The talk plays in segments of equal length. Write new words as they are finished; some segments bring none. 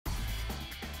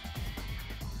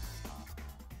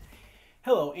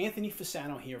Hello, Anthony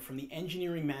Fasano here from the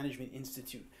Engineering Management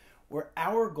Institute, where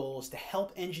our goal is to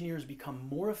help engineers become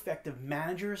more effective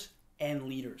managers and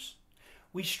leaders.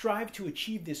 We strive to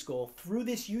achieve this goal through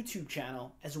this YouTube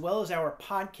channel, as well as our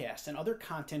podcast and other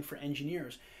content for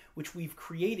engineers, which we've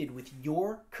created with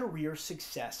your career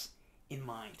success in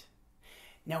mind.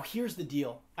 Now here's the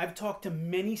deal. I've talked to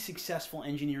many successful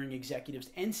engineering executives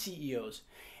and CEOs,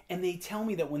 and they tell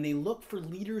me that when they look for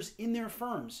leaders in their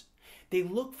firms, they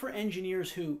look for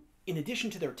engineers who, in addition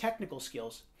to their technical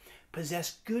skills,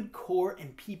 possess good core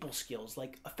and people skills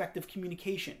like effective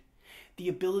communication, the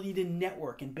ability to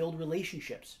network and build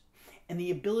relationships, and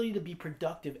the ability to be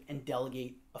productive and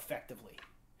delegate effectively.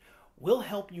 We'll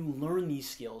help you learn these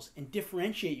skills and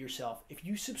differentiate yourself if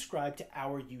you subscribe to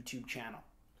our YouTube channel.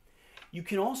 You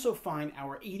can also find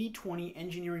our 80/20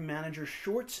 Engineering Manager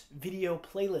Shorts video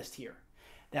playlist here.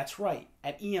 That's right,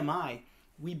 at EMI,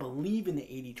 we believe in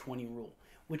the 80/20 rule,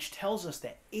 which tells us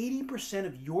that 80%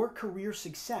 of your career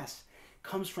success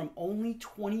comes from only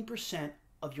 20%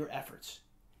 of your efforts.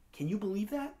 Can you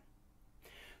believe that?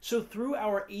 So through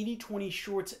our 80/20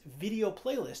 Shorts video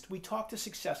playlist, we talk to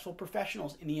successful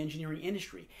professionals in the engineering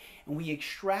industry, and we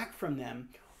extract from them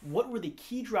what were the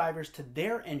key drivers to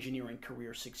their engineering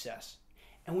career success,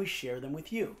 and we share them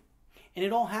with you. And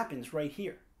it all happens right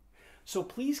here. So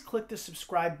please click the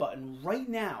subscribe button right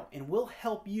now, and we'll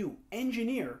help you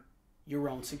engineer your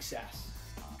own success.